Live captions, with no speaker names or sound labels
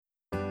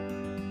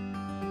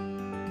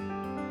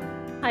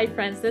Hi,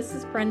 friends. This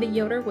is Brenda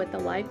Yoder with the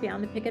Life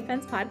Beyond the Picket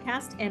Fence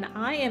podcast, and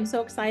I am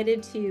so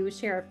excited to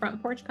share a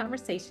front porch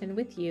conversation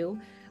with you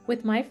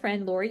with my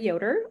friend Laura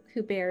Yoder,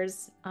 who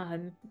bears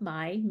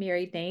my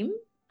married name.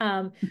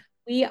 Um,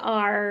 we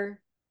are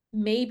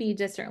maybe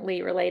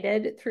distantly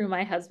related through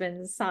my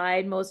husband's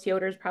side. Most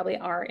Yoders probably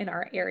are in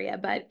our area,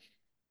 but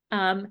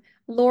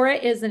Laura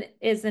is an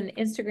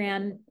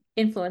Instagram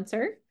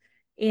influencer,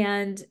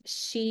 and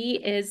she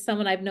is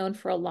someone I've known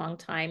for a long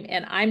time.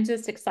 And I'm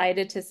just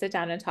excited to sit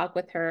down and talk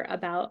with her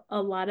about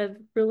a lot of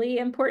really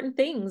important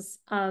things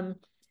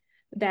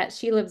that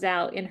she lives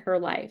out in her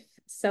life.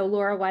 So,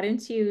 Laura, why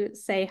don't you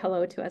say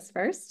hello to us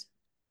first?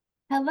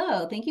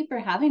 Hello, thank you for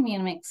having me.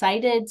 I'm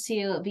excited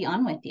to be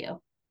on with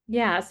you.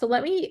 Yeah, so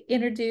let me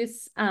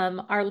introduce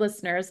our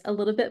listeners a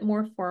little bit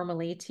more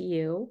formally to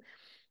you.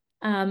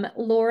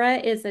 Laura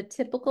is a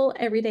typical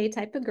everyday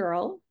type of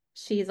girl.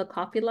 She's a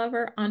coffee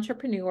lover,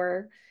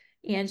 entrepreneur,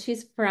 and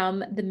she's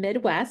from the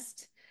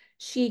Midwest.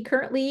 She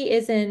currently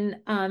is in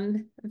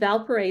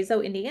Valparaiso,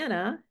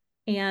 Indiana,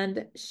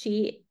 and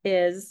she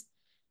is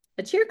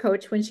a cheer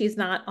coach when she's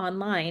not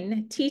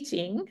online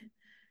teaching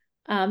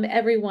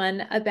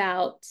everyone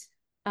about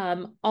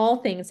all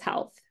things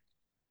health.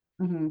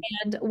 Mhm.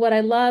 And what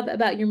I love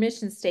about your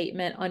mission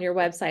statement on your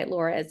website,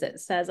 Laura, is it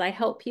says, I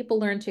help people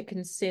learn to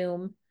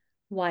consume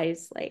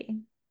wisely.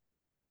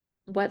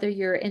 Whether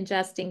you're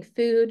ingesting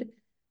food,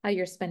 how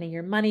you're spending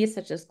your money,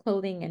 such as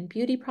clothing and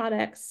beauty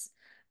products,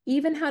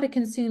 even how to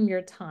consume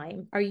your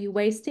time. Are you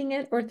wasting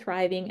it or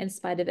thriving in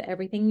spite of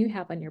everything you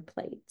have on your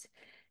plate?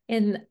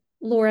 And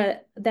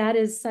Laura, that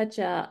is such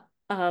a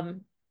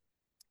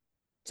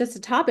just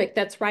a topic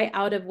that's right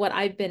out of what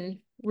I've been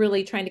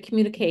really trying to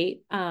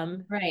communicate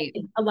Right.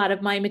 in a lot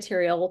of my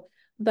material.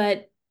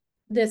 But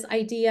this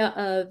idea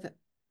of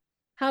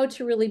how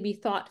to really be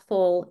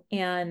thoughtful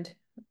and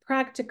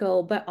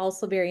practical, but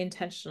also very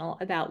intentional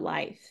about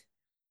life.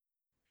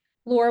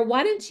 Laura,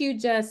 why don't you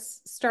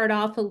just start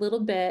off a little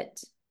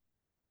bit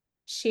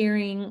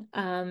sharing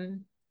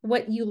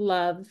what you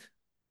love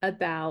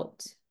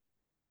about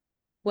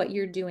what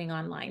you're doing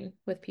online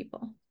with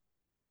people?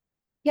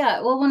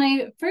 Yeah, well, when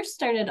I first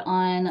started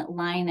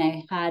online,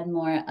 I had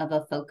more of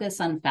a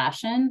focus on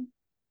fashion.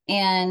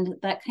 And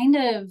that kind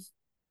of,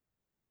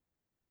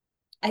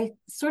 I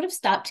sort of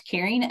stopped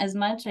caring as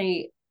much.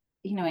 I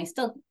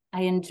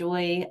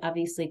enjoy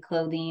obviously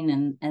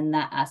clothing and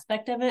that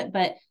aspect of it,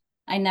 but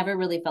I never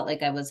really felt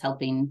like I was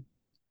helping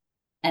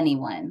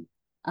anyone.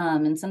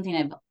 And something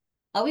I've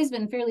always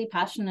been fairly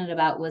passionate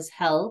about was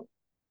health.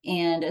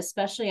 And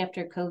especially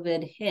after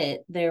COVID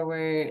hit, there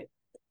were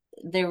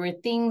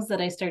things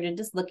that I started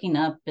just looking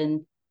up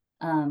and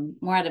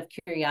more out of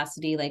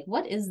curiosity, like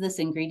what is this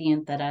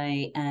ingredient that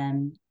I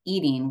am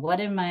eating? What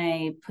am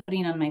I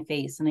putting on my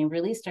face? And I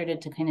really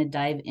started to kind of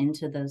dive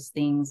into those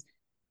things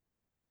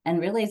and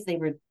realize they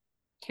were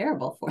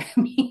terrible for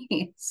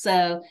me.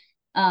 So,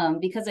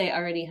 because I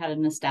already had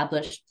an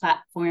established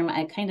platform,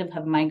 I kind of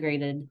have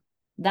migrated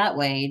that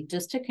way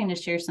just to kind of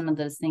share some of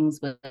those things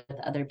with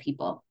other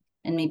people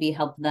and maybe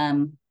help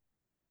them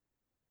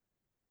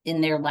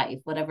in their life,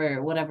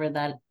 whatever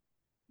that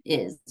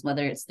is,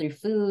 whether it's through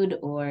food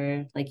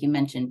or, like you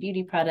mentioned,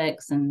 beauty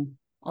products and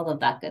all of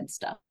that good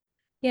stuff.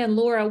 Yeah, and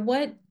Laura,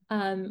 what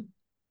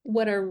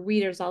our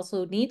readers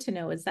also need to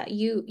know is that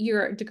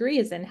your degree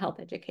is in health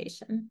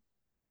education.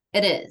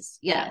 It is,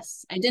 Yeah.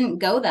 yes. I didn't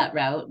go that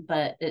route,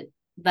 but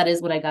that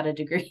is what I got a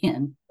degree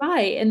in.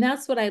 Right. And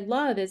that's what I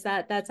love is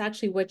that that's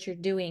actually what you're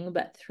doing,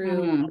 but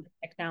through Mm-hmm.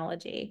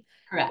 technology.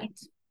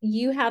 Correct.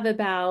 You have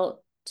about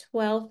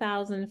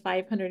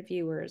 12,500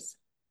 viewers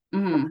or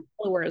Mm-hmm.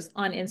 followers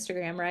on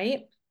Instagram,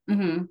 right?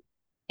 Mm-hmm.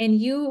 And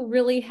you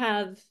really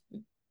have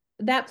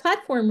that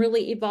platform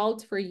really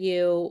evolved for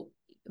you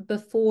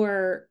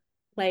before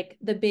like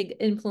the big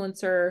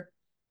influencer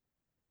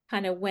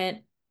kind of went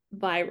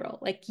viral.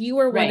 Like you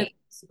were one of Right.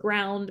 those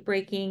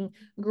groundbreaking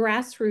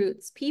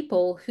grassroots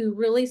people who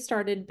really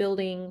started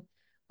building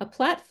a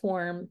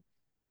platform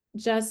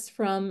just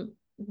from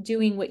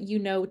doing what you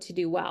know to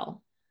do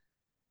well.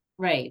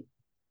 Right.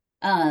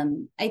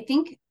 I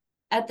think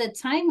at the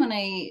time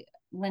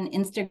when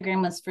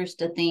Instagram was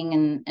first a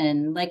thing,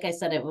 and like I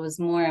said, it was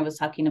more, I was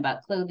talking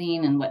about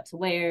clothing and what to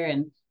wear,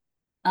 and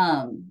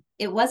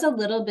it was a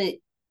little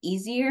bit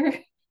easier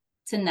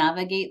to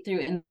navigate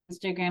through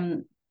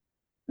Instagram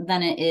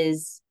than it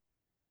is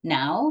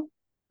now.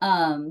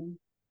 Um,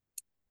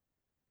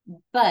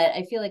 but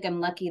I feel like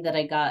I'm lucky that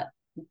I got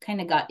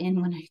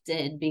in when I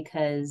did,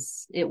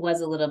 because it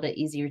was a little bit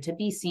easier to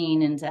be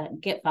seen and to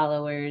get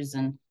followers,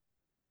 and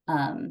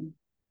um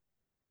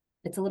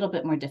it's a little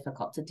bit more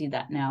difficult to do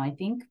that now, I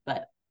think,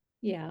 but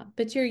Yeah,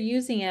 but you're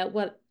using it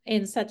what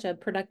in such a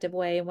productive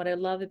way. And what I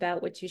love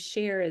about what you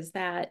share is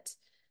that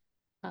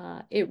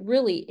it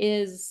really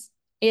is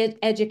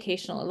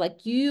educational.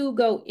 Like you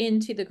go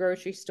into the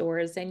grocery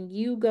stores and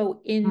you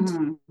go into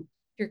mhm,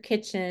 your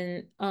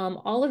kitchen,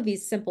 all of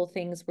these simple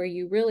things where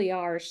you really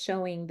are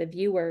showing the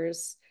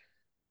viewers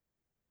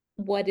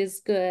what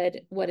is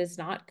good, what is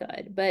not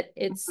good, but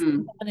it's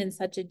Mm-hmm. done in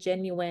such a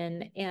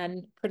genuine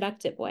and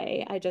productive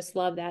way. I just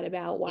love that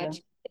about Yeah.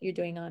 watching what you're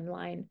doing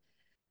online.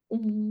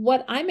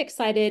 What I'm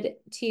excited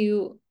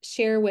to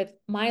share with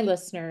my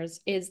listeners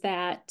is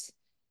that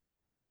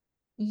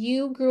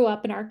you grew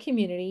up in our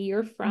community.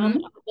 You're from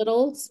Mm-hmm. a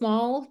little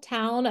small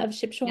town of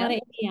Shipshewana,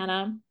 Yep.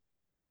 Indiana.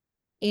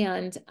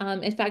 And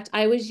in fact,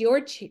 I was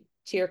your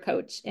cheer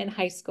coach in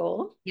high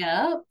school.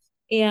 Yep.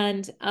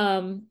 And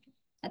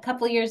A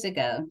couple years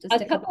ago, a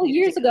just a couple couple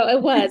years years ago,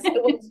 it was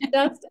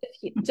ago.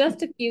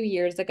 just a few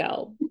years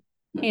ago.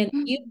 And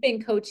you've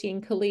been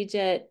coaching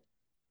collegiate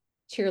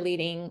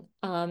cheerleading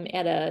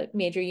at a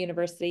major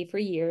university for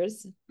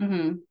years.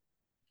 Mm-hmm.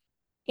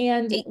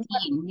 And 18.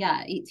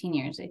 Yeah, 18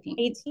 years, I think.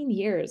 18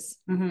 years.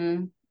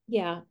 Mm-hmm.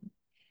 Yeah.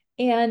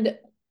 And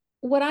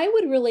what I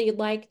would really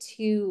like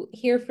to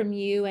hear from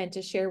you and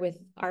to share with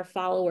our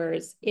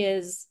followers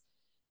is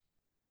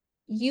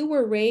you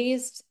were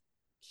raised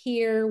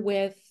here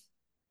with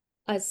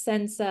a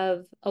sense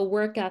of a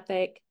work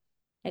ethic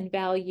and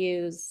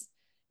values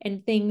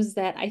and things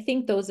that I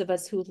think those of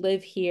us who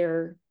live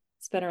here,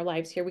 spend our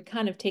lives here, we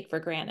kind of take for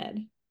granted.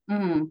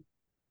 Mm-hmm.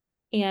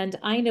 And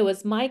I know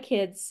as my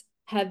kids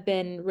have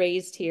been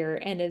raised here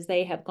and as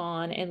they have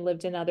gone and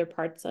lived in other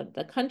parts of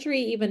the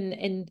country, even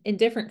in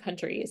different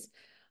countries,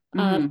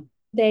 um, Mm-hmm.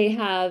 they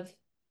have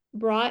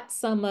brought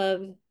some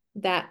of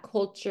that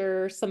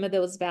culture, some of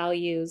those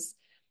values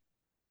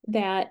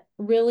that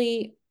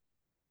really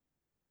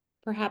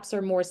perhaps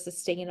are more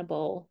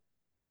sustainable.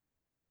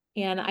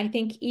 And I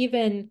think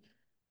even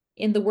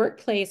in the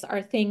workplace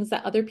are things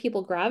that other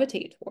people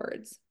gravitate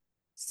towards.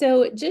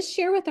 So just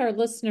share with our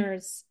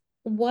listeners,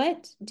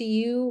 what do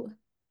you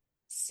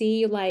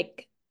see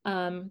like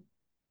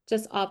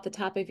just off the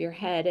top of your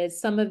head as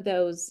some of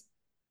those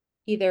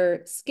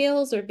either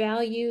skills or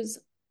values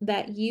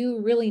that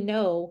you really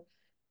know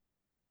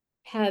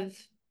have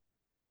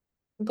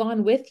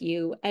gone with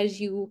you as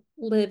you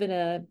live in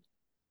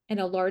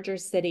a larger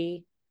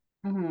city,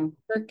 Mm-hmm.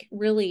 work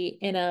really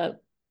in a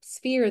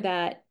sphere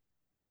that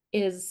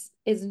is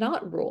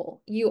not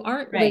rural. You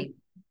aren't living Right.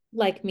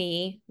 like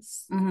me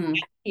Mm-hmm.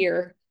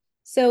 here.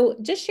 So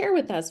just share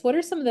with us, what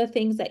are some of the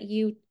things that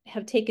you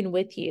have taken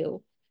with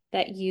you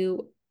that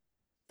you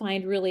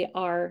find really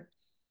are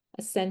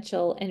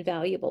essential and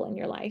valuable in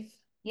your life?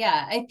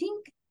 Yeah, I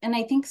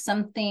think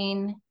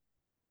something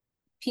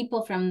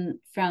people from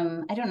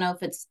I don't know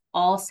if it's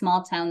all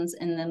small towns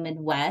in the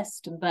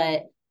Midwest,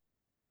 but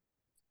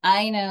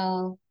I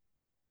know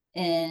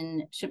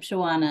in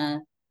Shipshewana,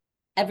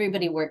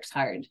 everybody works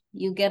hard.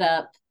 You get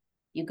up,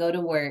 you go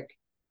to work,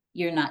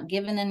 you're not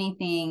given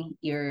anything,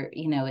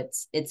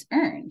 it's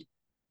earned.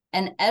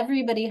 And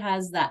everybody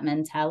has that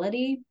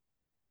mentality.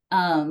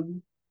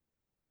 Um,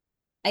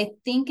 I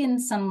think in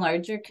some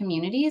larger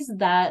communities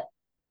that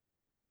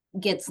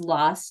gets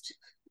lost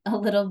a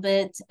little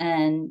bit,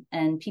 and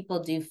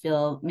people do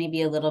feel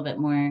maybe a little bit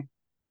more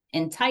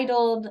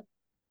entitled,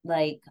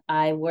 like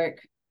I work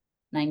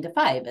 9 to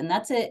 5 and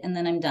that's it, and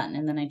then I'm done,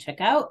 and then I check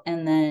out,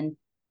 and then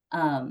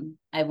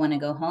I want to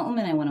go home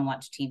and I want to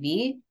watch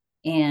TV,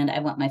 and I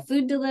want my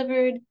food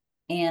delivered,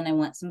 and I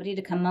want somebody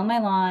to come mow my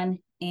lawn,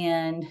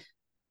 and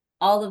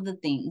all of the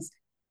things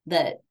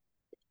that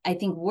I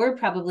think we're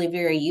probably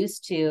very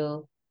used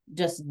to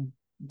just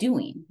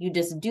doing. You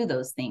just do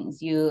those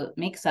things. You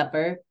make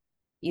supper,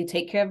 you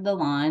take care of the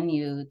lawn,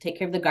 you take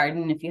care of the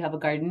garden if you have a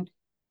garden.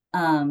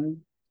 Um,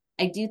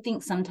 I do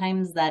think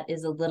sometimes that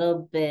is a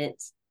little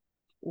bit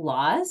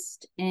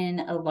lost in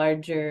a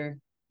larger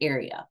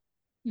area.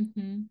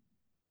 Mm-hmm.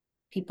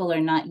 People are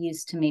not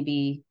used to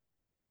maybe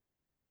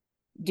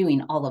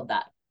doing all of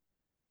that.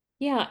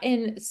 Yeah,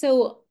 and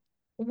so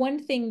one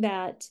thing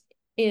that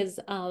is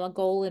a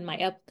goal in my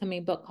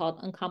upcoming book called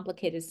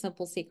Uncomplicated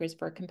Simple Secrets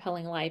for a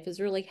Compelling Life is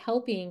really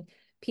helping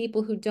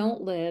people who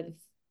don't live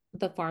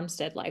the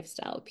farmstead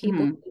lifestyle,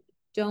 people Mm-hmm. who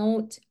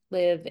don't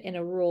live in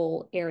a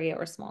rural area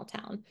or small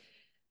town,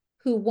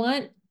 who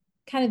want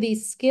kind of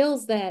these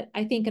skills that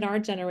I think in our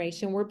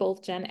generation, we're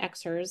both Gen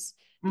Xers.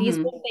 These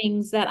Mm-hmm. are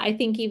things that I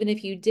think even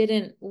if you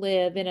didn't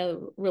live in a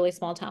really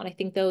small town, I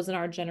think those in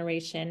our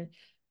generation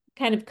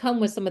kind of come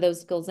with some of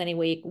those skills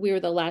anyway. We were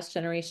the last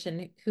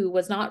generation who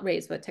was not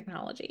raised with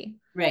technology.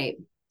 Right.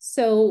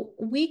 So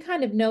we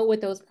kind of know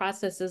what those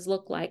processes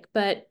look like,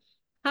 but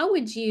how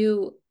would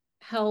you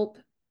help,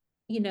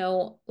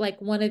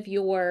 like one of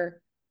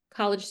your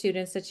college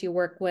students that you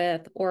work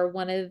with, or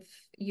one of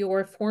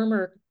your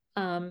former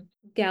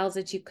gals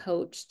that you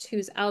coached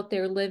who's out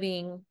there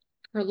living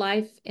her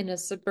life in a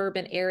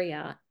suburban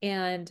area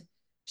and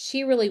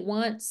she really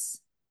wants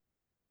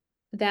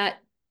that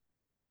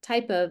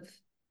type of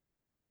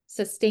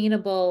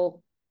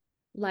sustainable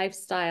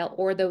lifestyle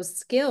or those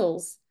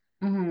skills.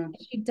 Mm-hmm.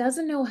 She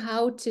doesn't know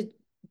how to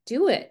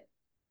do it.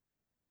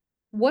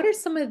 What are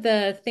some of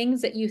the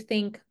things that you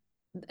think,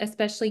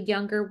 especially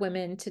younger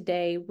women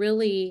today,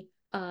 really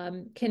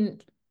can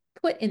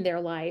put in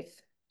their life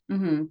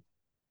Mm-hmm.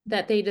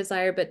 that they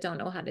desire but don't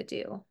know how to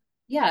do?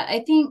 Yeah, I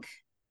think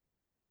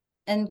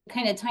and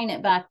kind of tying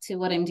it back to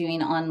what I'm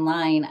doing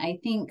online, I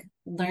think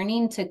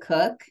learning to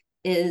cook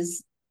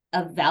is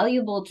a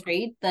valuable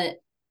trait that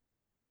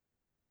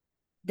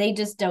they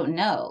just don't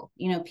know.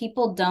 You know,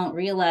 people don't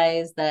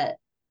realize that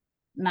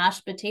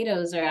mashed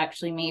potatoes are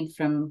actually made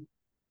from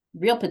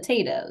real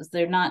potatoes.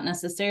 They're not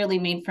necessarily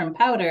made from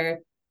powder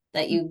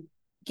that you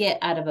get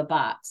out of a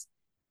box.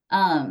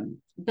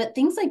 But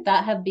things like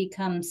that have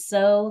become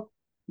so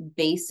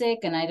basic,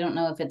 and I don't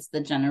know if it's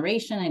the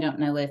generation, I don't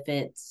know if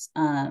it's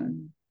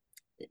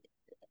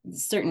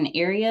certain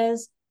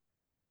areas.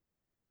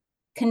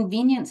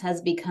 Convenience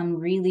has become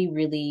really,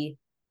 really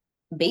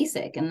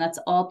basic, and that's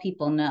all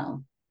people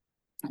know.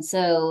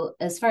 So,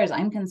 as far as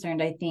I'm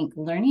concerned, I think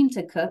learning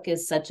to cook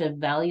is such a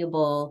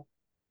valuable,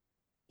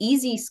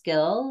 easy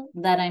skill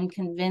that I'm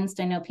convinced,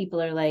 I know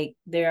people are like,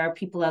 there are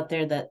people out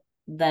there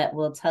that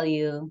will tell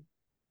you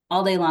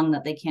all day long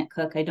that they can't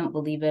cook. I don't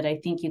believe it. I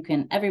think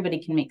everybody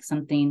can make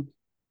something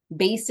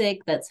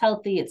basic that's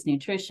healthy, it's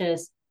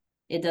nutritious,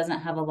 it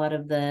doesn't have a lot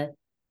of the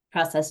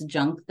processed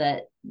junk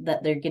that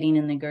they're getting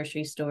in the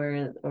grocery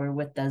store or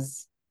with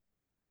those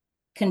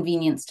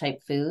convenience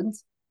type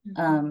foods.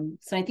 Mm-hmm.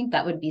 So I think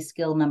that would be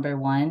skill number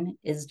one,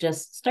 is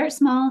just start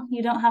small.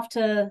 You don't have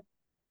to,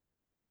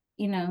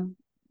 you know,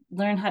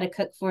 learn how to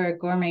cook for a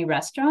gourmet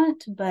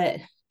restaurant, but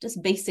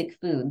just basic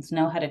foods,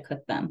 know how to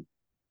cook them.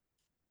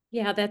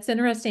 Yeah, that's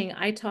interesting.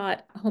 I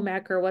taught home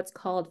ec, or what's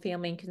called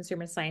family and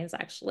consumer science,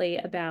 actually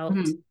about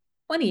Mm-hmm.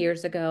 20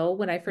 years ago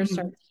when I first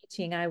Mm-hmm. started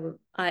teaching.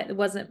 It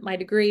wasn't my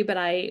degree, but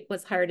I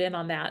was hired in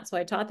on that. So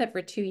I taught that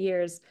for 2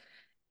 years.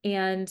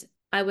 And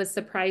I was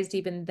surprised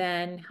even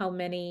then how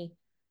many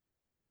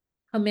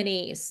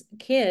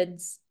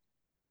kids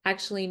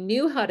actually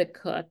knew how to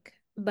cook,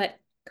 but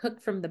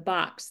cook from the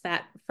box,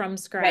 that from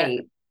scratch.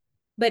 Right.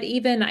 But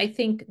even I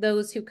think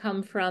those who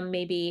come from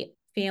maybe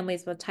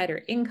families with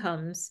tighter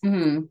incomes,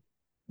 Mm-hmm.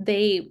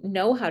 they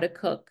know how to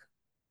cook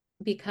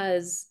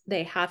because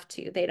they have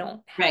to. They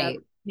don't have Right.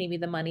 maybe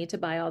the money to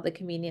buy all the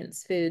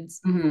convenience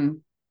foods. Mm-hmm.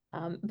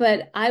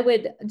 But I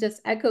would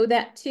just echo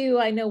that too.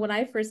 I know when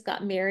I first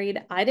got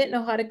married, I didn't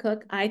know how to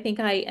cook. I think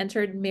I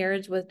entered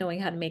marriage with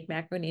knowing how to make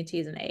macaroni and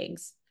cheese and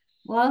eggs.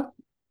 Well,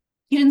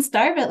 you didn't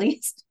starve at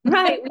least.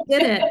 Right, we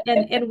didn't.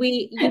 And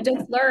you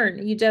just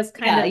learn. You just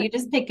kind Yeah, of, you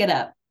just pick it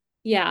up.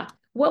 yeah.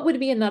 What would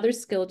be another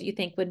skill do you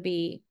think would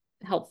be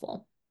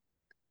helpful?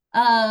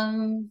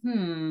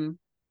 Hmm.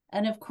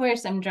 And of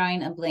course, I'm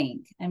drawing a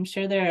blank. I'm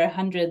sure there are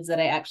hundreds that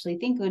I actually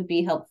think would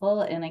be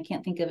helpful, and I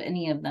can't think of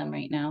any of them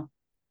right now.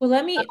 Well,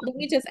 let me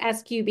just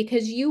ask you,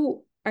 because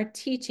you are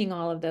teaching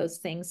all of those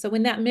things. So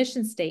when that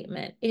mission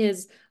statement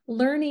is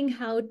learning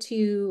how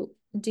to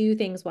do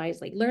things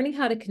wisely, learning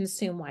how to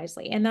consume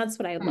wisely, and that's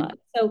what I love. Hmm.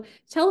 So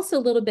tell us a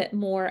little bit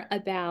more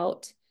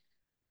about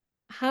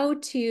how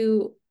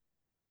to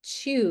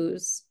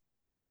choose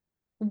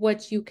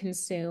what you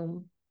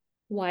consume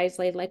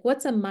wisely. Like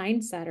what's a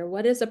mindset, or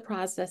what is a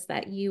process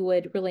that you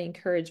would really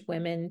encourage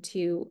women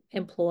to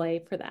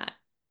employ for that?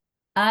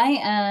 I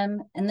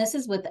am, and this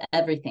is with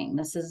everything.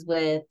 This is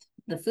with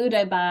the food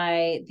I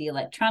buy, the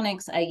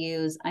electronics I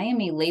use. I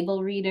am a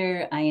label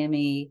reader. I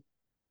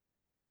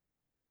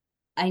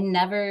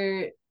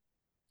never,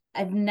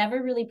 I've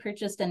never really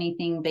purchased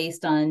anything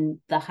based on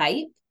the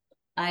hype.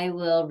 I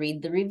will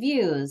read the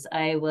reviews.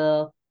 I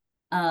will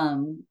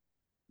um,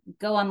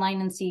 go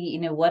online and see,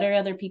 what are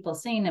other people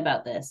saying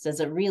about this? Does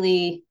it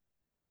really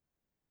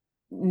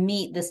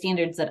meet the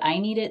standards that I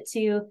need it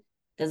to?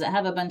 Does it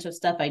have a bunch of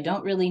stuff I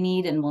don't really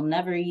need and will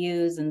never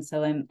use? And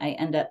so I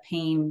end up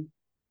paying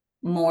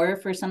more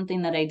for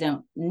something that I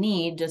don't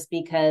need just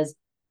because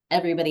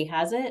everybody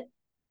has it.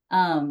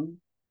 Um,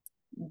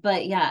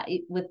 but yeah,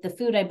 with the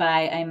food I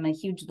buy, I'm a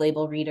huge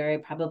label reader. I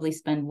probably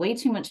spend way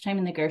too much time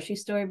in the grocery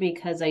store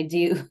because I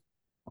do.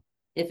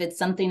 If it's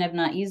something I've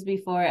not used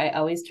before, I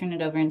always turn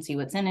it over and see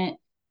what's in it.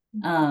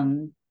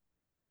 Um,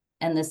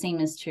 and the same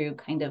is true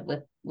kind of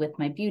with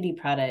my beauty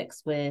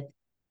products, with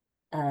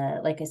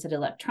like I said,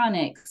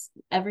 electronics.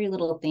 Every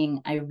little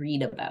thing I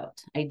read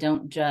about. I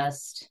don't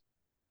just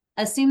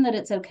assume that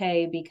it's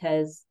okay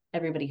because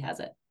everybody has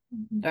it,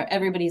 Mhm. or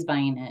everybody's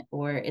buying it,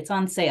 or it's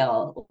on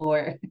sale,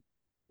 or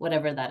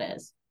whatever that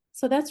is.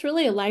 So that's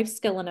really a life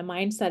skill and a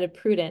mindset of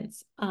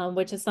prudence,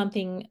 which is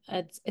something,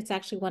 it's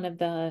actually one of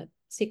the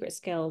secret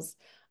skills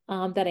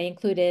that I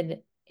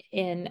included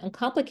in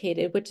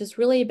Uncomplicated, which is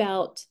really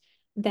about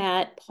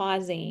that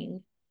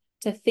pausing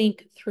to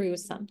think through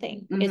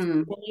something. It's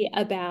Mm-hmm. really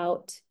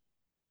about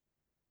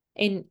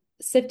in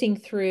sifting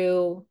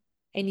through,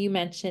 and you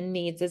mentioned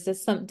needs.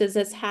 Does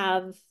this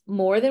have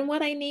more than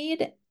what I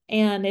need?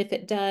 And if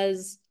it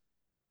does,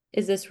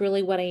 is this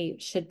really what I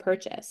should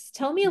purchase?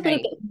 Tell me a little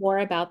Right. bit more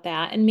about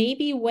that. And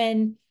maybe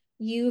when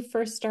you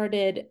first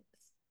started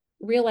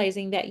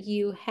realizing that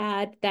you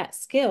had that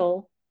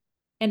skill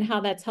and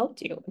how that's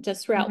helped you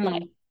just throughout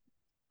life. Mm-hmm.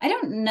 I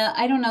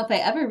don't know if I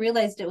ever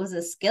realized it was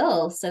a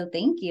skill. So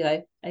thank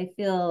you. I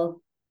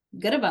feel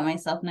good about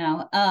myself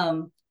now.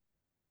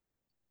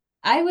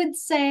 I would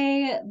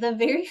say the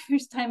very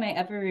first time I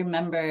ever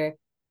remember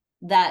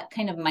that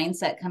kind of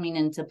mindset coming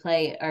into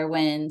play are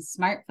when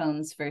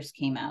smartphones first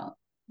came out,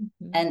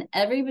 Mhm. and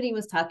everybody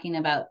was talking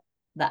about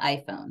the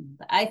iPhone,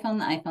 the iPhone,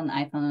 the iPhone,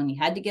 the iPhone. You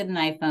had to get an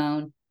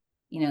iPhone.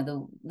 You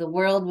know, the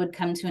world would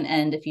come to an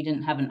end if you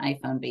didn't have an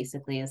iPhone,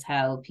 basically, is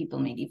how people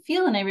made you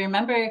feel. And I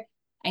remember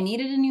I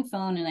needed a new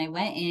phone, and I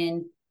went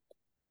in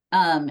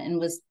and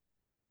was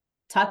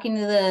talking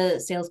to the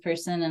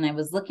salesperson, and I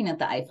was looking at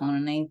the iPhone,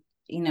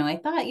 and I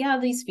thought, yeah,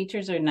 these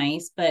features are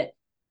nice, but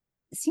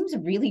it seems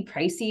really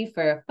pricey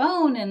for a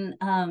phone. And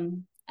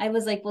I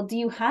was like, well, do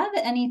you have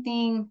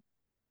anything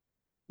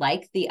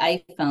like the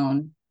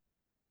iPhone,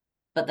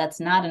 but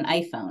that's not an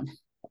iPhone?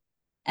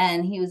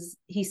 And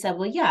he said,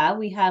 well, yeah,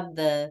 we have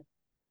the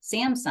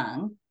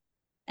Samsung.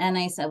 And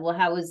I said, well,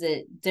 how is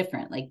it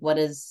different? Like, what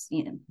is,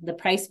 the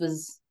price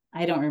was,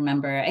 I don't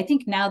remember. I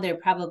think now they're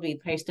probably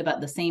priced about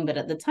the same, but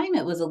at the time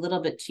it was a little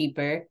bit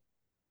cheaper.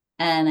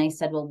 And I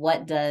said, well,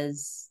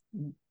 does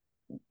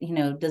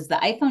the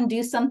iPhone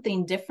do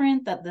something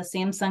different that the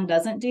Samsung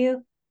doesn't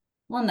do?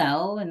 Well,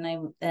 no.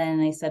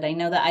 And I said, I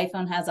know the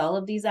iPhone has all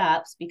of these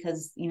apps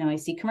because, I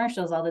see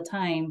commercials all the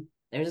time.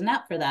 There's an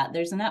app for that.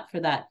 There's an app for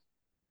that.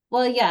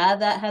 Well, yeah,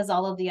 that has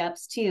all of the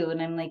apps too.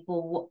 And I'm like,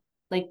 well,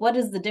 what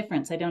is the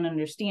difference? I don't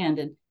understand.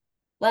 And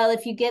well,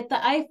 if you get the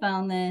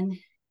iPhone, then,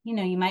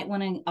 you might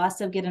want to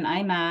also get an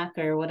iMac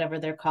or whatever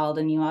they're called.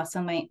 And you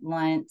also might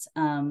want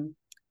an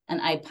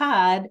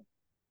iPod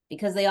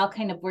because they all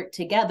kind of work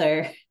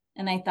together.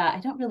 And I thought, I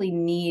don't really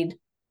need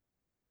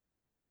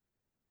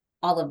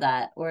all of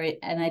that,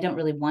 and I don't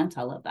really want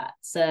all of that.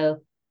 So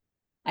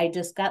I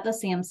just got the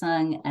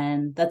Samsung,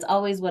 and that's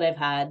always what I've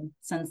had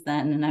since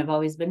then. And I've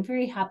always been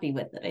very happy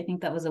with it. I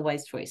think that was a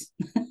wise choice.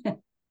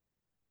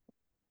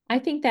 I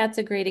think that's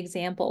a great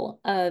example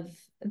of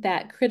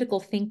that critical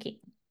thinking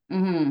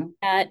Mm-hmm.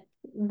 that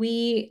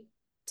we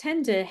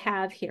tend to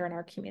have here in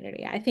our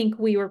community. I think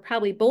we were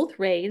probably both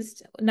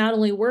raised not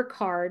only work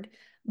hard,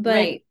 but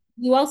Right.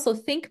 you also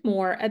think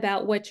more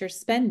about what you're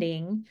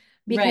spending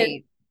because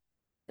Right.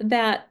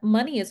 that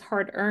money is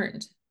hard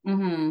earned.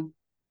 Mm-hmm.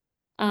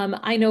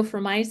 I know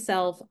for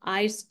myself,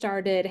 I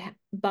started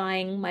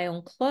buying my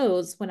own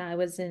clothes when I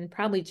was in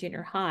probably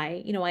junior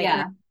high. I earned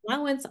Yeah.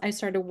 allowance. I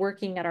started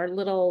working at our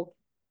little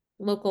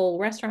local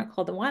restaurant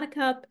called the Wanna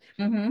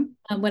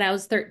Mm-hmm. when I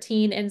was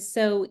 13. And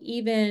so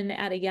even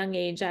at a young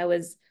age, I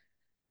was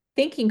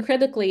thinking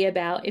critically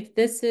about if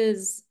this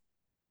is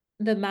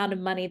the amount of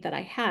money that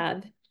I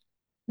have,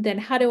 then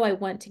how do I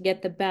want to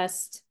get the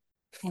best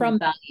Kind of from it?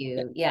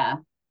 value. Yeah.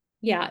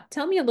 Yeah.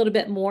 Tell me a little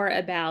bit more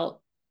about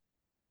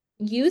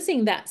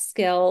using that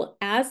skill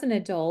as an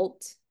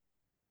adult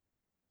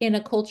in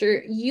a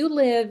culture. You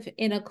live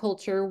in a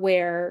culture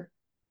where,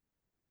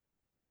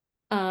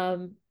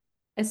 um,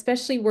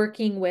 especially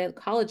working with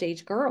college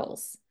age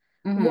girls,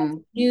 what's Mm-hmm.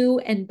 new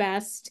and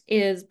best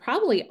is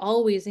probably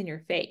always in your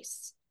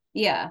face.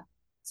 Yeah.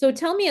 So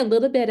tell me a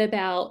little bit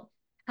about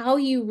how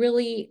you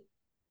really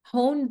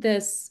honed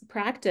this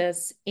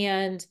practice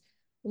and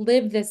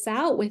live this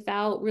out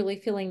without really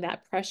feeling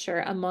that pressure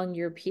among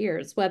your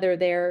peers, whether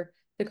they're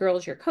the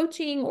girls you're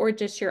coaching or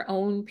just your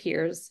own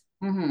peers.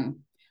 Mm-hmm.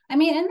 I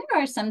mean, and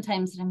there are some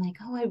times that I'm like,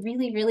 oh, I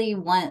really, really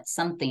want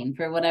something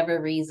for whatever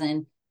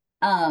reason.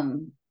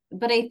 Um,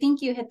 but I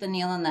think you hit the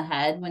nail on the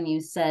head when you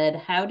said,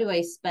 how do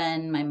I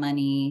spend my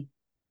money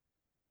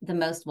the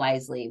most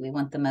wisely? We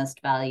want the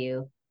most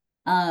value.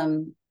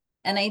 Um,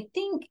 and I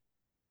think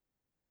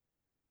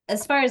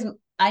as far as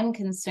I'm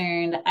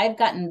concerned, I've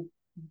gotten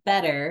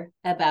better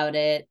about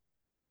it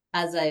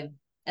as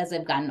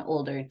I've gotten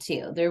older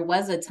too. There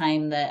was a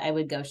time that I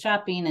would go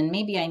shopping and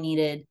maybe I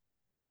needed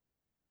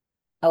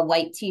a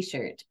white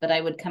t-shirt, but I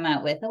would come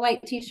out with a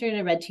white t-shirt,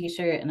 a red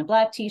t-shirt, and a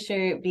black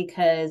t-shirt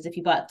because if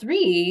you bought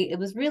three, it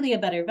was really a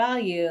better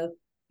value,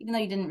 even though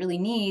you didn't really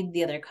need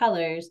the other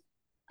colors.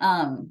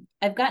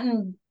 I've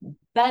gotten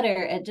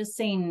better at just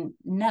saying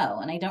no,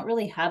 and I don't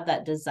really have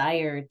that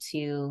desire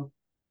to,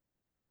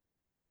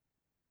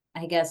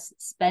 I guess,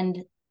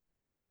 spend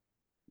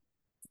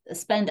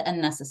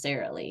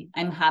unnecessarily.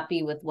 I'm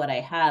happy with what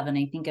I have, and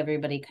I think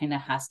everybody kind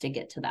of has to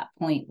get to that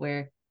point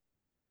where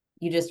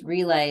you just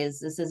realize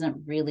this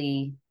isn't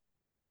really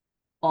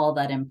all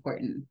that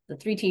important. The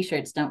three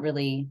t-shirts don't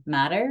really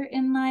matter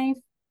in life,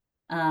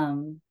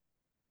 um,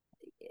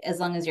 as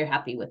long as you're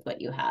happy with what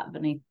you have.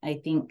 And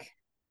I think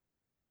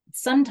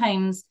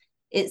sometimes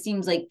it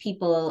seems like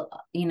people,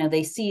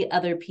 they see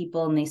other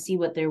people and they see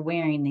what they're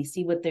wearing, they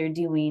see what they're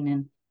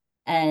doing,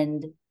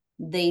 and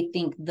they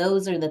think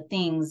those are the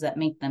things that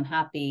make them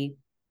happy.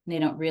 They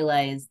don't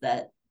realize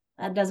that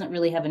that doesn't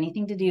really have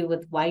anything to do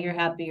with why you're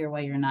happy or why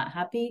you're not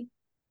happy.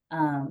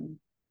 Um,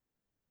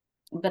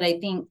 but I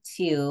think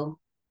too,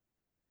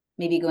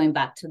 maybe going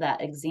back to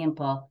that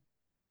example,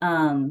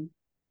 um,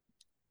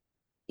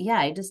 yeah,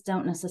 I just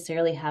don't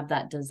necessarily have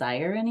that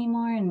desire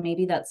anymore. And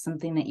maybe that's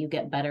something that you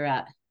get better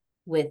at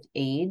with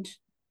age,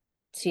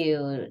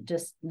 to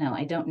just, no,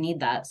 I don't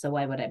need that. So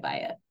why would I buy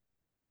it?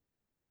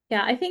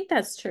 Yeah, I think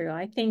that's true.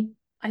 I think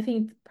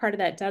part of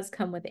that does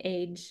come with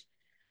age.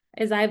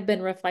 As I've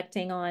been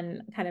reflecting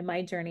on kind of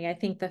my journey, I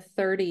think the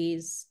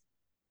 30s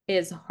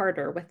is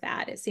harder with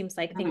that. It seems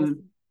like things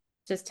Mhm.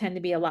 just tend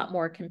to be a lot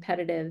more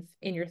competitive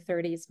in your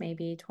 30s,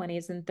 maybe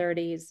 20s and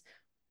 30s.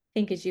 I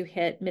think as you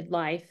hit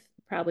midlife,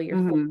 probably your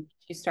 40s, Mhm.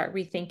 you start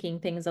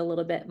rethinking things a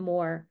little bit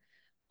more.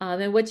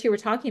 And what you were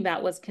talking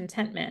about was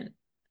contentment,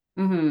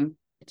 Mhm.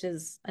 which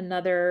is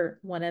another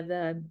one of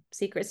the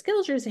secret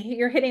skills.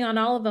 You're hitting on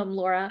all of them,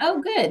 Laura.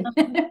 Oh, good.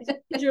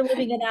 Because you're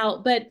living it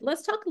out. But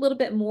let's talk a little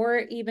bit more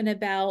even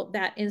about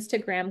that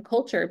Instagram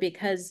culture,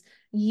 because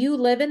you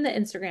live in the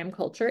Instagram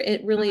culture.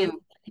 It really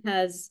Mhm.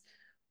 has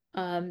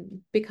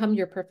become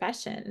your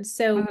profession.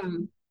 So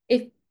Mhm.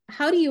 if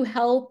how do you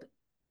help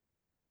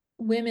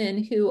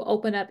women who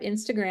open up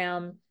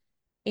Instagram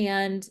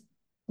and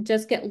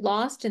just get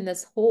lost in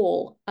this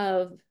hole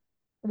of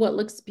what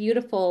looks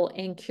beautiful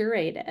and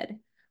curated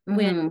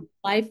when Mhm.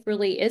 life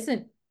really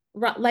isn't?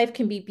 Life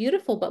can be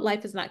beautiful, but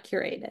life is not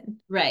curated.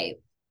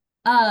 Right.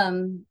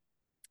 Um,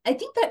 I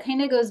think that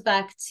kind of goes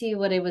back to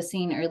what I was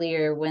saying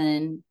earlier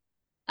when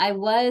I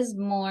was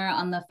more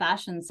on the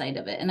fashion side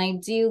of it. And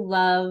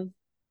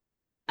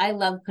I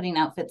love putting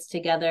outfits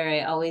together.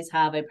 I always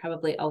have, I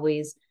probably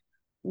always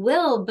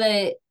will.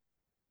 But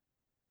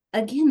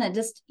again, that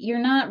just, you're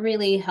not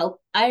really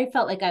I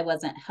felt like I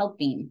wasn't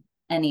helping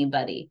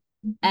anybody.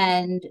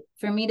 And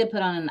for me to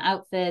put on an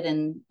outfit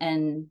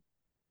and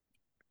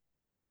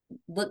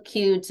look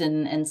cute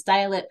and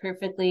style it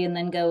perfectly and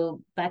then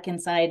go back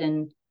inside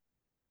and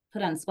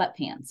put on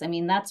sweatpants. I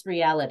mean, that's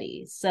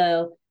reality.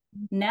 So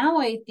now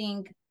I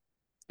think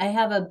I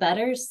have a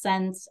better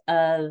sense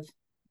of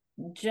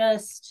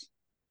just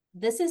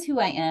this is who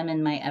I am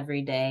in my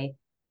everyday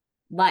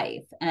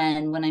life.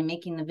 And when I'm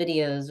making the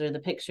videos or the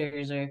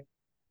pictures or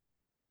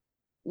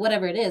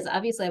whatever it is,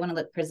 obviously I want to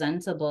look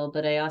presentable,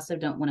 but I also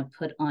don't want to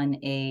put on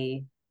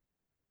a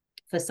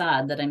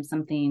facade that I'm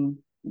something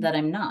that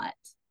I'm not,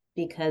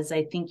 because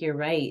I think you're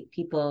right.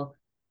 People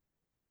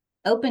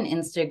open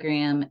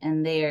Instagram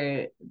and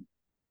they're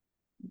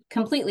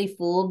completely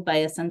fooled by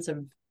a sense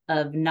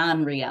of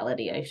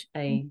non-reality.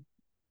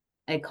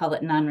 I call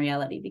it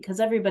non-reality because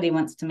everybody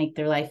wants to make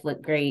their life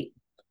look great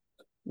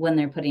when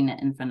they're putting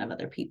it in front of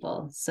other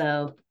people.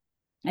 So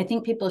I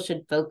think people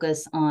should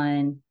focus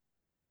on,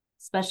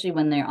 especially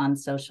when they're on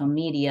social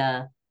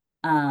media,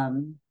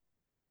 um,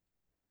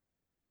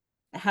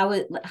 how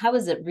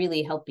is it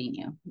really helping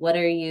you? What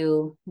are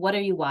you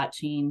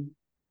watching?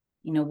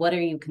 You know, what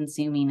are you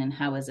consuming and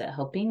how is it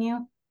helping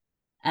you?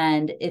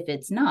 And if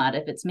it's not,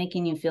 if it's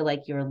making you feel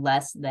like you're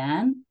less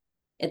than,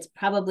 it's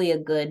probably a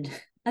good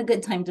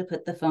time to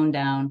put the phone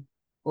down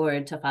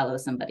or to follow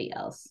somebody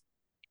else.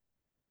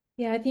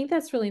 Yeah, I think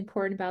that's really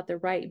important about the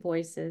right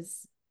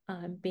voices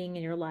being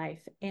in your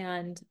life.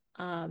 And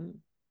um,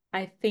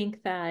 I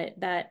think that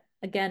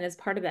again is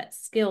part of that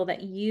skill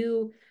that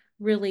you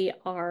really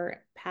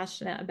are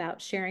passionate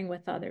about sharing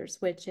with others,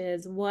 which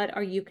is what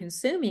are you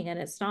consuming? And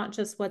it's not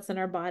just what's in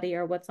our body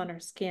or what's on our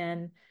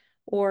skin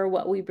or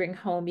what we bring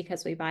home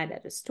because we buy it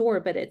at a store,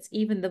 but it's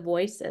even the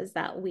voices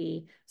that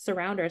we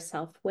surround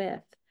ourselves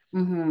with.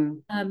 Mm-hmm.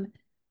 Um,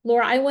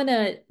 Laura, I want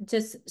to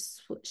just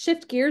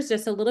shift gears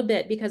just a little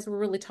bit because we're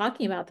really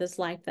talking about this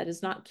life that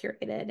is not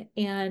curated.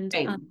 And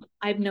Right.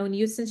 I've known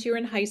you since you were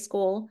in high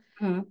school,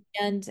 Mm-hmm.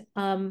 and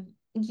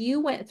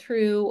you went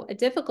through a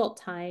difficult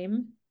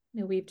time. You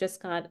know, we've just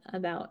got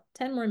about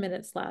 10 more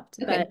minutes left,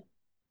 Okay.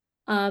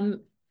 but um,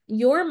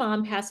 your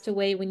mom passed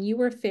away when you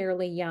were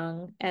fairly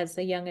young, as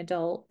a young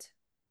adult.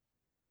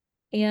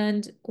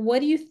 And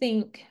what do you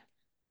think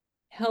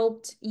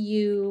helped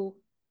you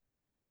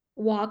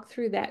walk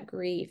through that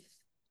grief?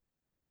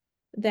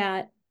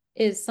 That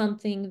is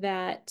something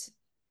that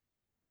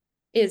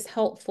is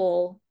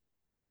helpful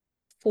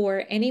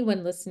for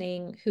anyone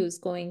listening who's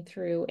going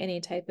through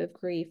any type of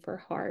grief or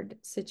hard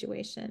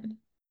situation.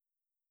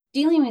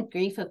 Dealing with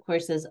grief, of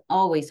course, is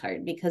always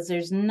hard because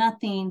there's not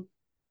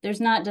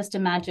just a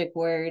magic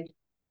word.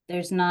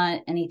 There's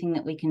not anything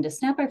that we can just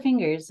snap our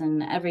fingers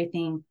and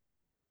everything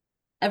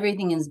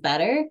is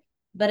better.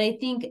 But I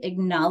think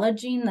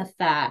acknowledging the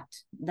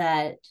fact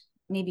that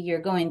maybe you're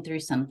going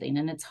through something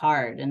and it's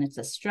hard and it's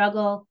a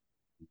struggle.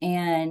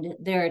 And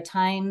there are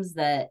times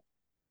that,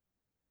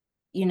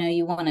 you know,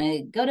 you want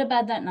to go to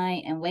bed that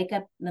night and wake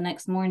up the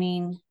next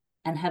morning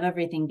and have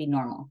everything be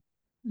normal.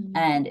 Mm.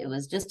 And it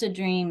was just a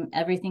dream.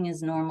 Everything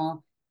is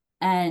normal.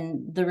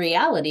 And the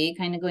reality,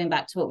 kind of going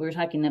back to what we were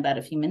talking about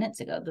a few minutes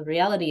ago, the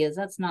reality is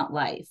that's not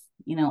life.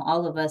 You know,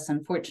 all of us,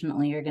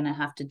 unfortunately, are going to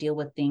have to deal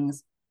with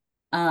things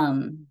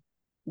um,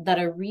 that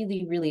are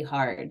really, really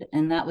hard.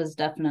 And that was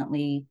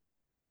definitely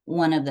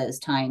one of those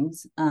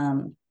times.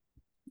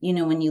 You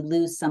know, when you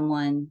lose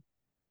someone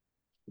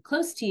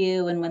close to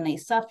you and when they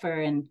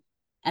suffer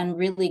and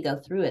really go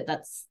through it,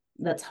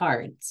 that's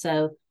hard.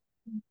 So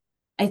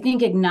I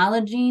think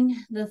acknowledging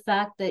the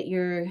fact that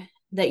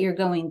you're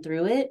going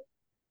through it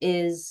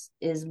is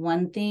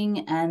one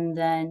thing, and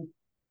then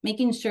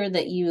making sure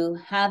that you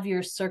have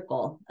your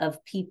circle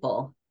of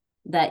people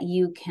that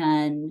you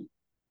can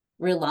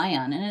rely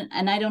on.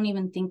 And I don't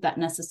even think that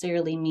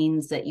necessarily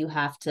means that you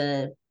have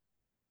to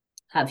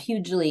have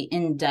hugely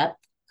in-depth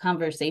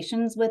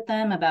conversations with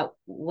them about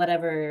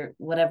whatever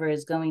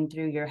is going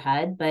through your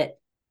head, but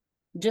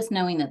just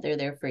knowing that they're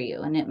there for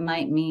you. And it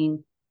might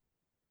mean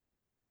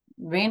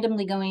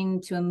randomly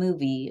going to a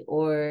movie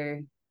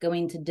or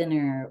going to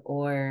dinner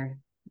or,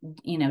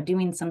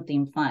 doing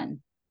something fun.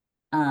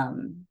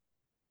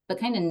 But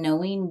kind of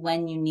knowing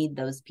when you need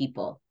those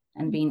people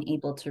and being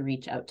able to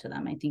reach out to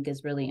them, I think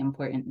is really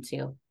important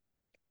too.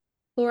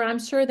 Laura, I'm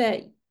sure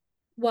that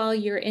while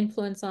your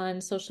influence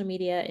on social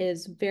media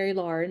is very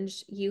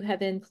large, you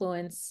have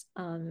influenced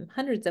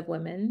hundreds of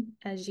women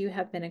as you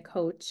have been a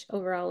coach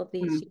over all of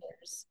these Mm-hmm.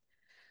 years.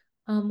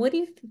 What do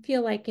you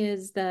feel like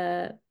is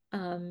a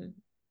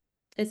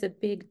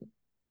big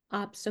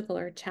obstacle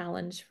or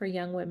challenge for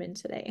young women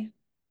today?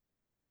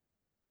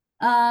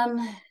 Um,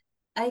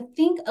 I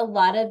think a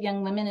lot of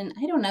young women, and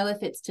I don't know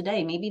if it's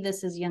today, maybe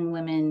this is young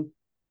women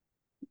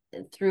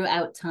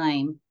throughout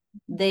time,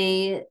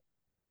 they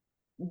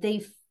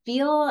they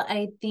feel,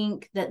 I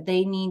think, that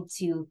they need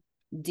to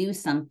do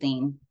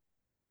something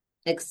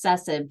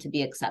excessive to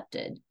be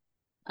accepted.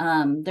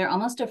 They're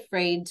almost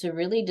afraid to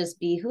really just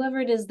be whoever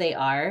it is they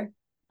are.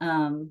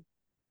 Um,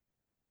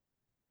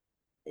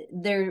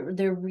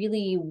 they're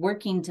really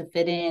working to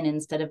fit in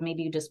instead of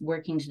maybe just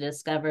working to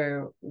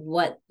discover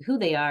who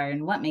they are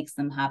and what makes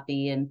them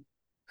happy and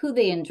who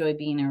they enjoy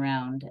being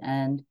around.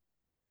 And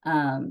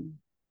um,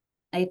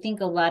 I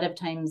think a lot of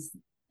times,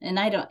 and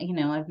I don't,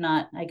 I've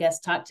not, I guess,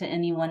 talked to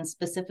anyone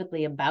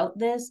specifically about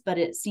this, but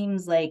it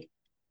seems like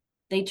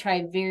they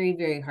try very,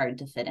 very hard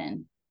to fit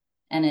in.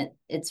 And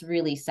it's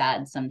really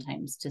sad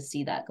sometimes to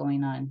see that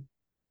going on.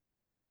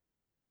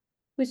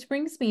 Which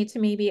brings me to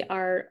maybe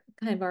our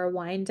kind of our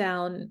wind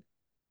down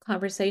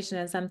conversation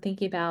as I'm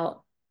thinking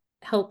about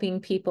helping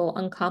people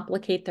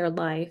uncomplicate their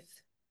life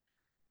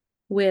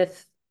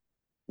with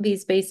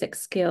these basic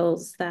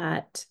skills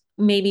that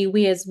maybe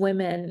we as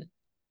women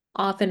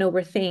often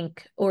overthink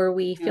or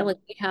we feel Mm-hmm. like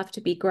we have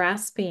to be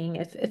grasping.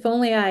 If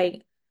only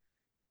I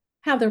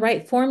have the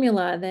right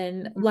formula,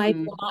 then life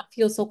will not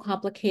feel so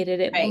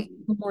complicated. It will Right.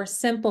 feel more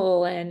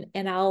simple and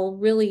I'll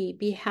really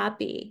be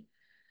happy.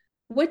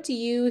 What do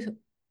you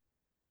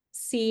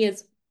see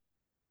as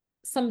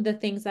some of the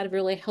things that have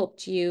really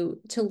helped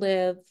you to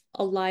live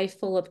a life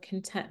full of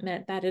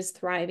contentment that is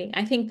thriving?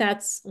 I think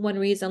that's one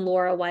reason,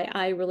 Laura, why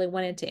I really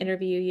wanted to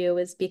interview you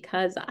is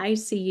because I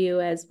see you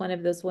as one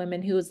of those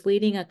women who is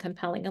leading a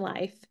compelling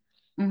life,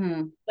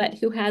 Mm-hmm. but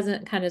who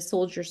hasn't kind of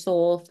sold your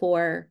soul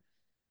for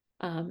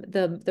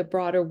the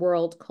broader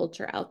world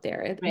culture out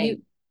there. Right.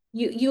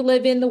 You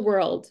live in the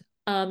world.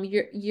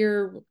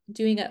 You're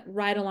doing it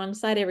right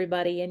alongside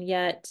everybody, and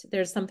yet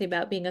there's something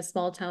about being a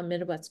small town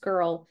Midwest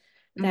girl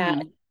that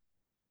Mm-hmm.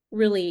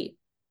 really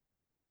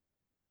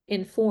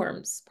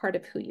informs part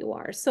of who you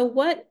are. So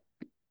what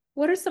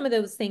are some of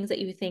those things that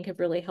you think have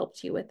really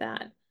helped you with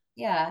that?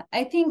 Yeah,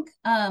 I think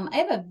I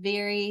have a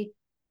very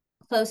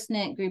close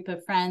knit group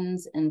of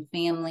friends and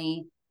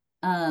family.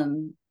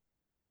 Um,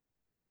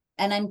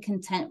 and I'm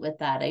content with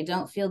that. I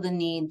don't feel the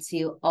need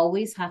to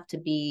always have to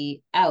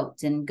be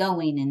out and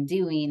going and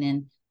doing.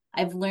 And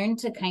I've learned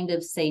to kind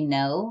of say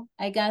no,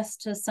 I guess,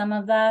 to some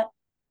of that.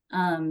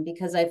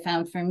 Because I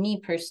found for me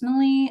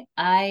personally,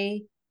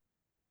 I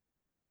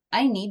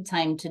need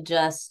time to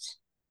just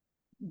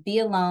be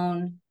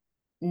alone,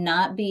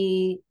 not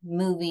be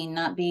moving,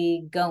 not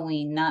be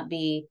going, not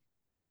be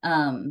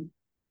um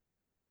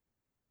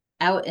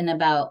out and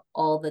about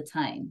all the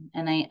time.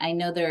 And I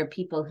know there are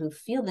people who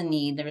feel the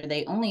need or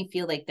they only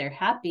feel like they're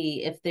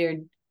happy if they're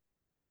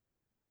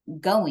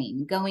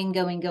going.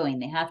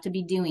 They have to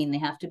be doing, they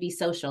have to be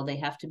social, they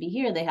have to be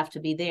here, they have to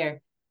be there.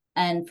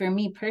 And for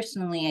me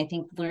personally, I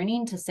think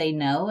learning to say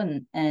no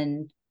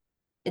and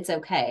it's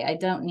okay. I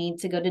don't need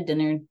to go to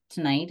dinner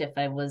tonight. If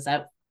I was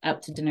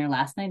out to dinner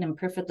last night, I'm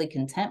perfectly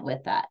content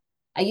with that.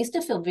 I used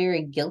to feel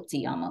very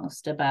guilty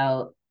almost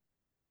about,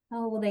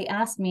 oh, well, they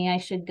asked me, I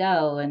should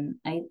go. And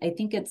I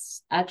think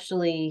it's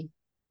actually,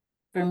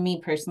 for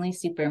me personally,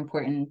 super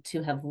important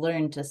to have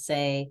learned to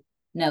say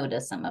no to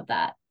some of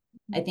that.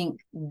 I think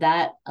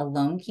that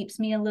alone keeps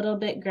me a little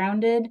bit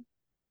grounded.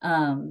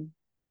 Um,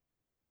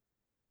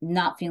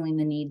 Not feeling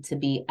the need to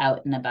be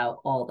out and about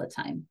all the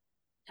time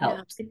Yeah,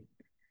 helps.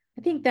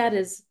 I think that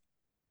is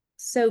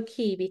so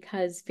key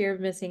because fear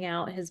of missing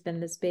out has been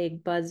this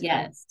big buzzword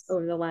Yes.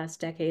 over the last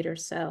decade or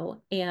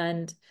so.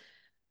 And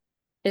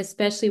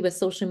especially with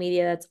social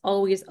media, that's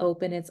always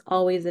open, it's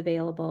always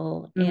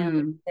available. And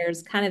Mm-hmm.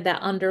 there's kind of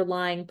that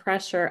underlying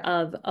pressure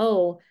of,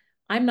 oh,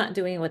 I'm not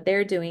doing what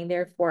they're doing.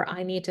 Therefore,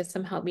 I need to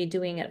somehow be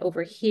doing it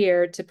over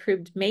here to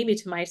prove maybe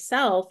to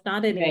myself,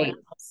 not anyone Right.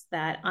 else,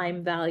 that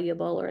I'm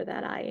valuable or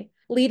that I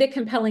lead a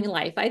compelling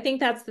life. I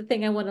think that's the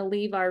thing I want to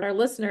leave our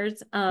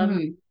listeners.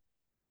 Mm-hmm.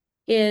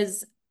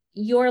 Is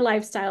your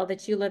lifestyle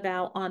that you live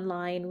out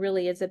online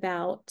really is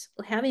about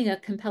having a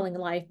compelling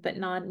life, but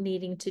not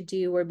needing to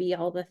do or be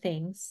all the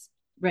things.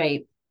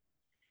 Right.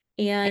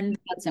 I And think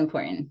that's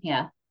important.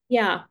 Yeah.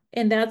 yeah,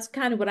 and that's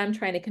kind of what I'm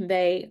trying to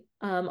convey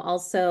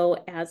also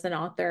as an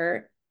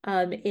author,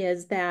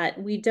 is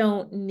that we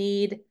don't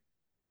need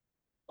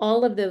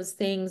all of those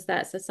things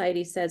that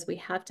society says we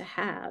have to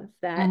have,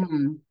 that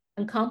Mhm.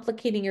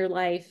 uncomplicating your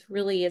life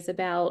really is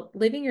about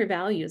living your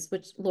values,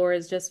 which Laura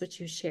is just what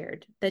you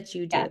shared that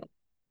you do. Yeah.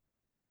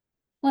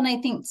 Well, and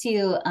I think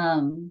too,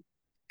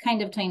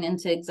 kind of tying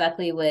into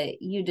exactly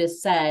what you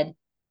just said,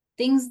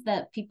 things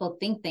that people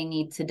think they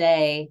need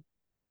today,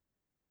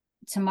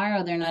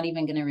 tomorrow they're not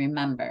even going to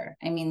remember.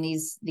 I mean,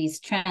 these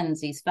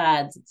trends, these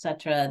fads,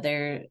 etc.,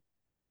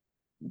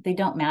 they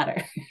don't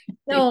matter.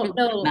 They No, really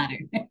don't no, matter.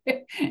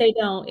 they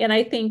don't. And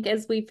I think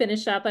as we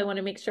finish up, I want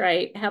to make sure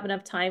I have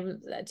enough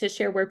time to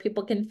share where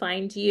people can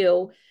find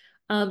you.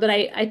 But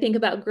I think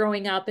about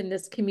growing up in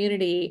this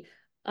community.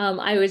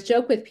 I always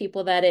joke with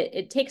people that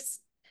it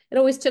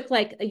always took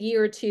like a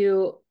year or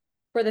two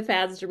for the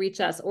fads to reach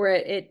us, or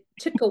it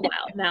took a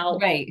while.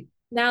 Right.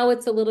 Now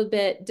it's a little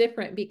bit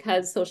different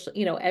because social,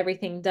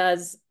 everything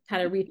does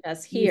kind of reach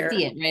us You here.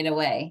 see it right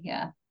away.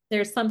 Yeah.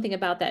 There's something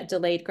about that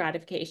delayed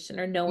gratification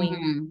or knowing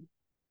Hmm.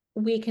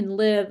 we can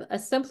live a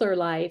simpler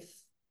life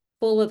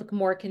full of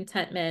more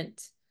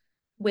contentment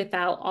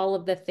without all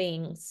of the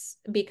things,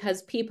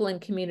 because people in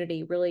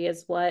community really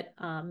is what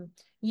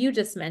you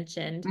just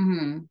mentioned,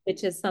 Hmm.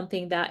 which is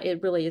something that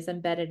it really is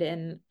embedded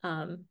in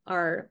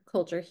our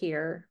culture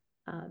here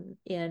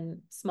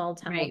in small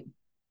town Right.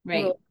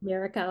 Right. rural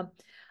America.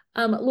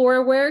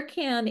 Laura, where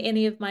can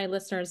any of my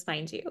listeners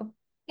find you?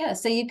 Yeah.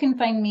 So you can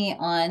find me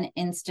on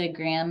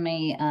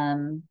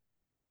Instagram.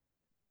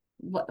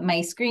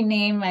 My screen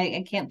name,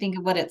 I can't think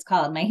of what it's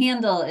called. My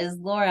handle is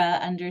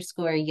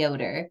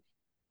Laura_Yoder.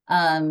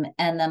 And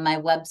then my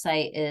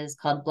website is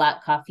called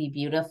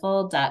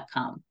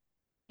blackcoffeebeautiful.com.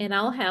 And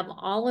I'll have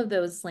all of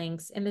those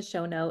links in the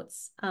show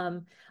notes.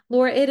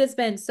 Laura, it has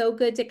been so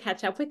good to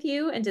catch up with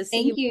you and to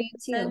see you Thank you, you in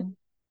person too.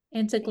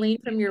 and to Thank glean you.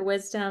 from your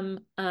wisdom.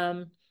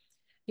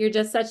 You're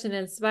just such an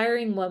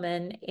inspiring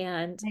woman,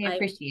 and I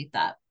appreciate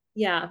that.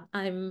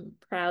 I'm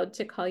proud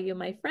to call you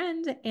my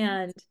friend,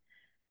 and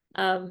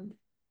um,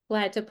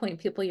 glad to point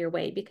people your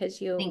way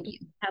because you Thank you.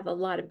 have a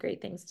lot of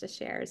great things to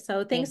share. So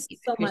Thank thanks you.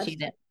 I so much.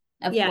 appreciate it.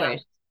 Of Yeah.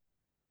 course.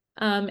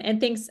 And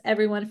thanks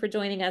everyone for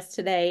joining us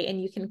today. And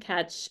you can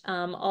catch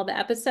all the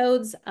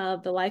episodes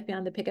of the Life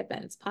Beyond the Picket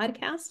Fence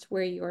podcast,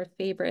 where your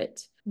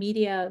favorite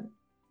media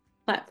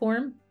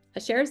platform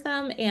shares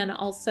them. And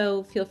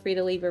also feel free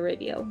to leave a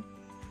review.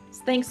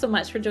 So thanks so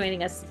much for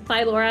joining us.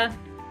 Bye, Laura.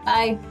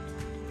 Bye.